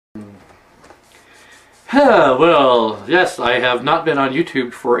Well, yes, I have not been on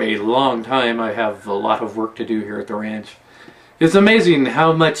YouTube for a long time. I have a lot of work to do here at the ranch. It's amazing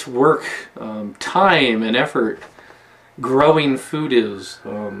how much work, time, and effort growing food is.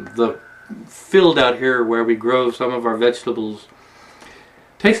 The field out here where we grow some of our vegetables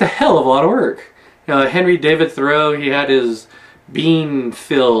takes a hell of a lot of work. Henry David Thoreau, he had his bean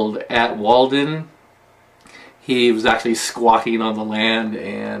field at Walden. He was actually squatting on the land,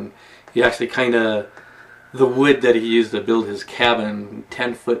 and he actually the wood that he used to build his cabin,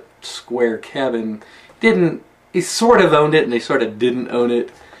 10-foot square cabin, he sort of owned it and he sort of didn't own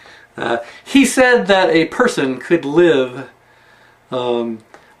it. He said that a person could live on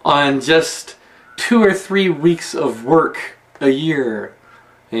just 2 or 3 weeks of work a year.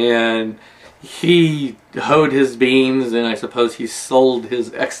 And he hoed his beans, and I suppose he sold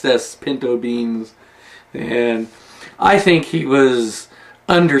his excess pinto beans. And I think he was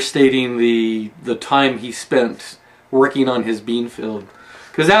understating the time he spent working on his bean field.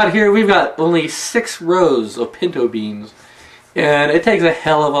 Because out here we've got only 6 rows of pinto beans, and it takes a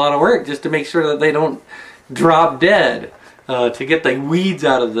hell of a lot of work just to make sure that they don't drop dead, to get the weeds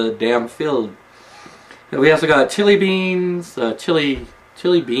out of the damn field. And we also got chili beans, chili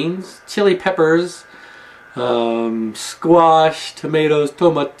peppers, squash, tomatoes,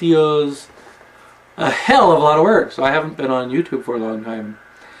 tomatillos. A hell of a lot of work, so I haven't been on YouTube for a long time.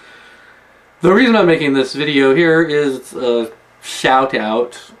 The reason I'm making this video here is a shout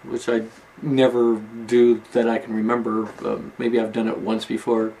out, which I never do that I can remember. Maybe I've done it once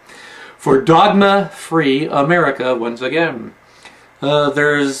before. For Dogma Free America once again.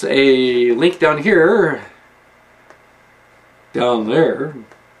 There's a link down here. Down there.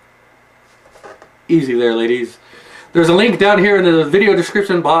 Easy there, ladies. There's a link down here in the video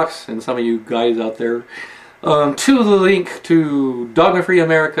description box, and some of you guys out there, to the link to Dogma Free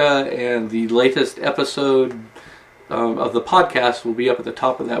America, and the latest episode of the podcast will be up at the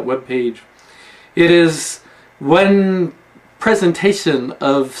top of that webpage. It is one presentation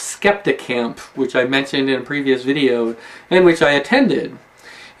of Skepticamp, which I mentioned in a previous video, and which I attended.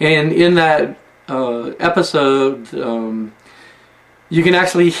 And in that episode, you can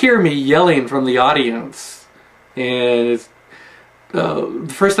actually hear me yelling from the audience. And the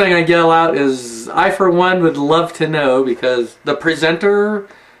first thing I yell out is, I for one would love to know, because the presenter,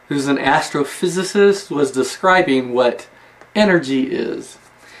 who's an astrophysicist, was describing what energy is.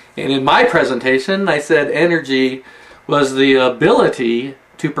 And in my presentation I said energy was the ability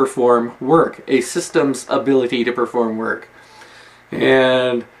to perform work, a system's ability to perform work.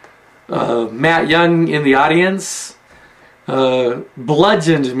 And Matt Young in the audience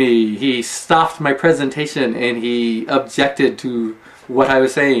bludgeoned me. He stopped my presentation and he objected to what I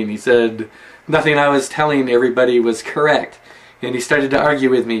was saying. He said nothing I was telling everybody was correct, and he started to argue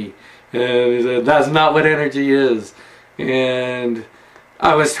with me. And he said, that's not what energy is. And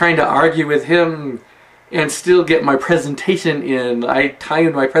I was trying to argue with him and still get my presentation in. I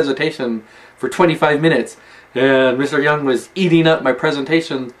timed my presentation for 25 minutes, and Mr. Young was eating up my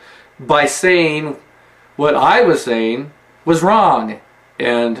presentation by saying what I was saying was wrong,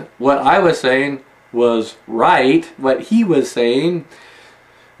 and what I was saying was right. What he was saying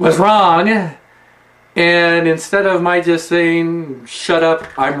was wrong. And instead of my just saying, shut up,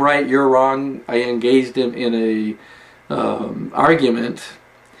 I'm right, you're wrong, I engaged him in a argument.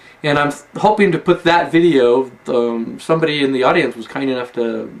 And I'm hoping to put that video, somebody in the audience was kind enough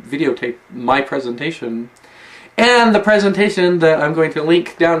to videotape my presentation, and the presentation that I'm going to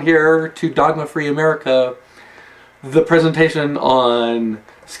link down here to Dogma Free America, the presentation on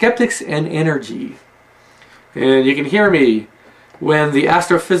skeptics and energy. And you can hear me when the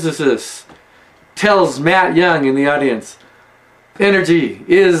astrophysicist tells Matt Young in the audience, energy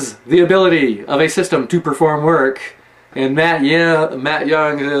is the ability of a system to perform work. And Matt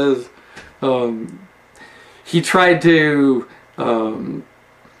Young is, he tried to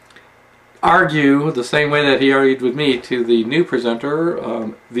argue the same way that he argued with me to the new presenter,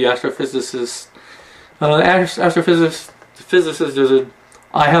 the astrophysicist. Astrophysicist said,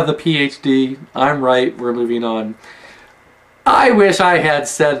 I have the Ph.D., I'm right, we're moving on. I wish I had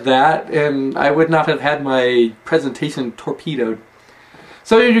said that, and I would not have had my presentation torpedoed.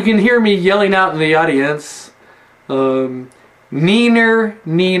 So you can hear me yelling out in the audience, Neenier,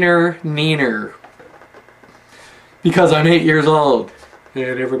 Neenier, Neenier. Because I'm 8 years old.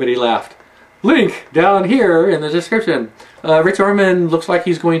 And everybody laughed. Link down here in the description. Rich Orman looks like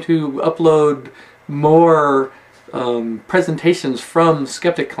he's going to upload more presentations from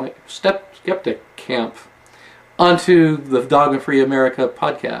Skepticamp onto the Dogma Free America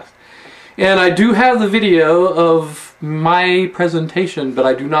podcast. And I do have the video of my presentation, but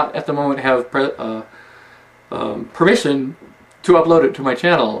I do not at the moment have permission to upload it to my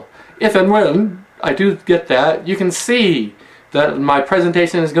channel. If and when I do get that, you can see that my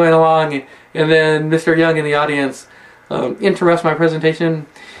presentation is going along, and then Mr. Young in the audience interrupts my presentation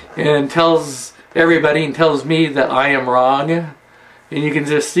and tells everybody and tells me that I am wrong, and you can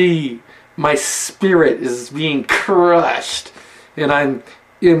just see my spirit is being crushed and I'm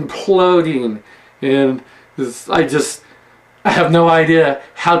imploding, and I have no idea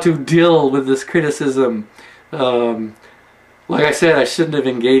how to deal with this criticism. Like I said, I shouldn't have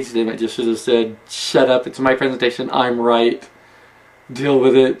engaged him. I just should have said, shut up, it's my presentation, I'm right, deal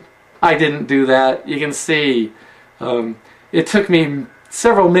with it. I didn't do that. You can see it took me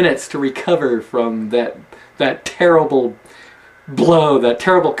several minutes to recover from that terrible blow, that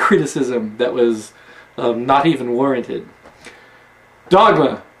terrible criticism that was not even warranted.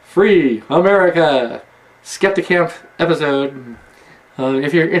 Dogma, Free America, Skepticamp episode.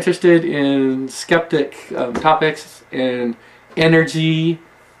 If you're interested in skeptic topics and energy,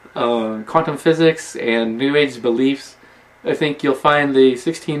 quantum physics, and New Age beliefs, I think you'll find the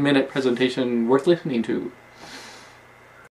 16-minute presentation worth listening to.